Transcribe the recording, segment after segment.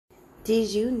Did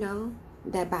you know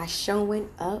that by showing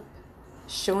up,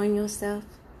 showing yourself,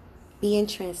 being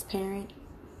transparent,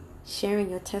 sharing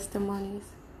your testimonies,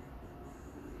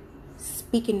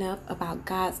 speaking up about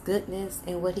God's goodness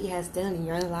and what He has done in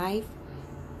your life,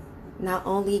 not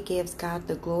only gives God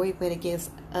the glory, but it gives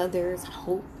others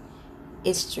hope.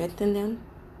 It strengthens them.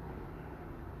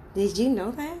 Did you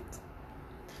know that?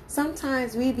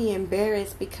 Sometimes we be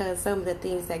embarrassed because some of the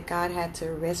things that God had to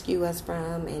rescue us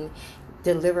from and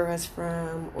deliver us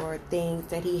from, or things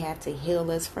that He had to heal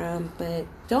us from. But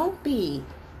don't be.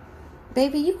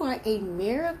 Baby, you are a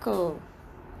miracle.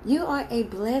 You are a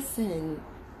blessing.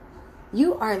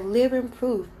 You are living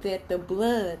proof that the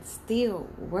blood still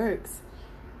works.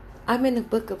 I'm in the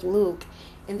book of Luke,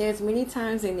 and there's many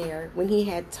times in there when He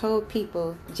had told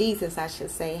people, Jesus, I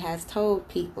should say, has told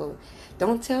people,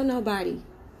 don't tell nobody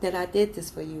that I did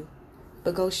this for you,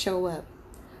 but go show up.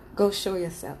 Go show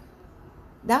yourself.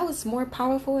 That was more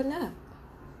powerful enough.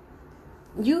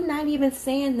 You not even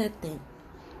saying nothing.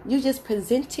 You just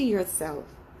present to yourself.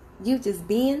 You just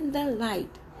being the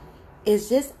light is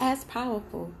just as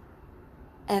powerful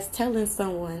as telling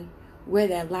someone where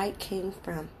that light came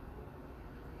from.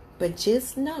 But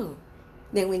just know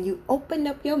that when you open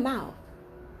up your mouth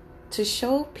to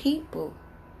show people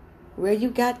where you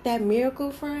got that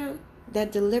miracle from,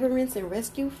 that deliverance and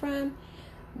rescue from,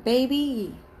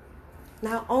 baby,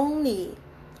 not only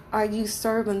are you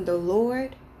serving the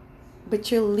Lord, but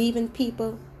you're leaving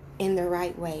people in the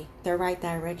right way, the right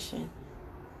direction.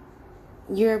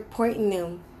 You're pointing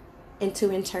them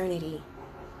into eternity.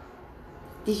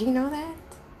 Did you know that?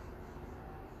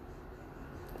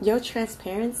 Your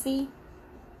transparency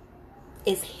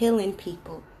is healing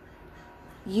people.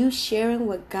 You sharing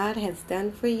what God has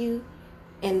done for you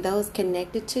and those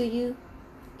connected to you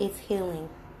is healing.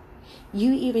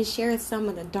 You even share some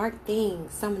of the dark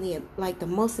things, some of the the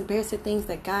most embarrassing things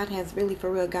that God has really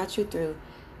for real got you through.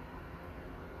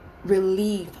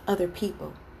 Relieve other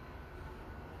people.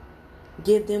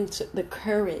 Give them the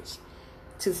courage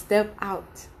to step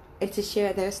out and to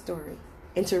share their story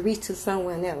and to reach to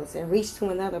someone else and reach to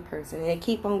another person and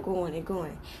keep on going and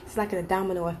going. It's like a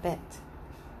domino effect.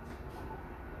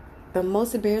 The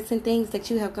most embarrassing things that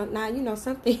you have gone, now,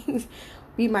 some things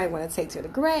you might want to take to the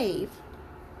grave.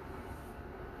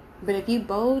 But if you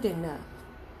bold enough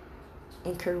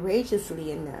and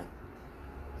courageously enough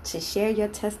to share your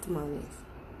testimonies,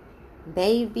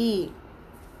 baby,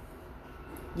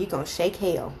 you're going to shake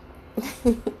hell.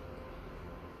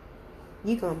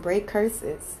 You're going to break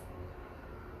curses.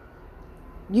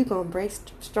 You're going to break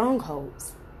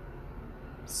strongholds.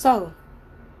 So,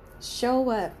 show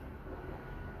up.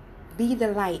 Be the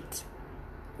light.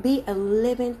 Be a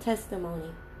living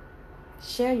testimony.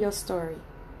 Share your story.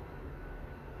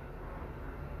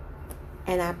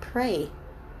 And I pray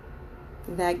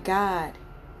that God,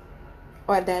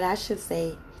 or that I should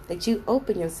say, that you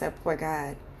open yourself for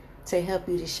God to help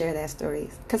you to share that story.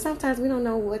 Because sometimes we don't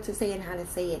know what to say and how to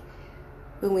say it.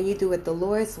 But when you do it the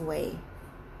Lord's way,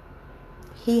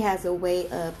 He has a way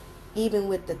of, even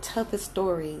with the toughest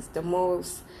stories, the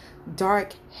most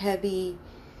dark, heavy,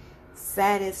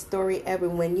 saddest story ever,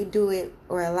 when you do it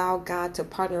or allow God to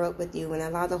partner up with you and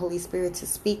allow the Holy Spirit to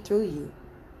speak through you,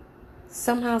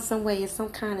 somehow, some way, it's some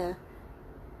kind of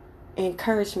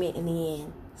encouragement in the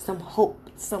end, some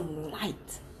hope, some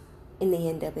light in the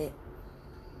end of it.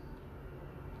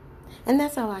 And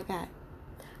that's all I got.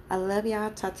 I love y'all.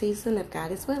 Talk to you soon if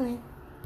God is willing.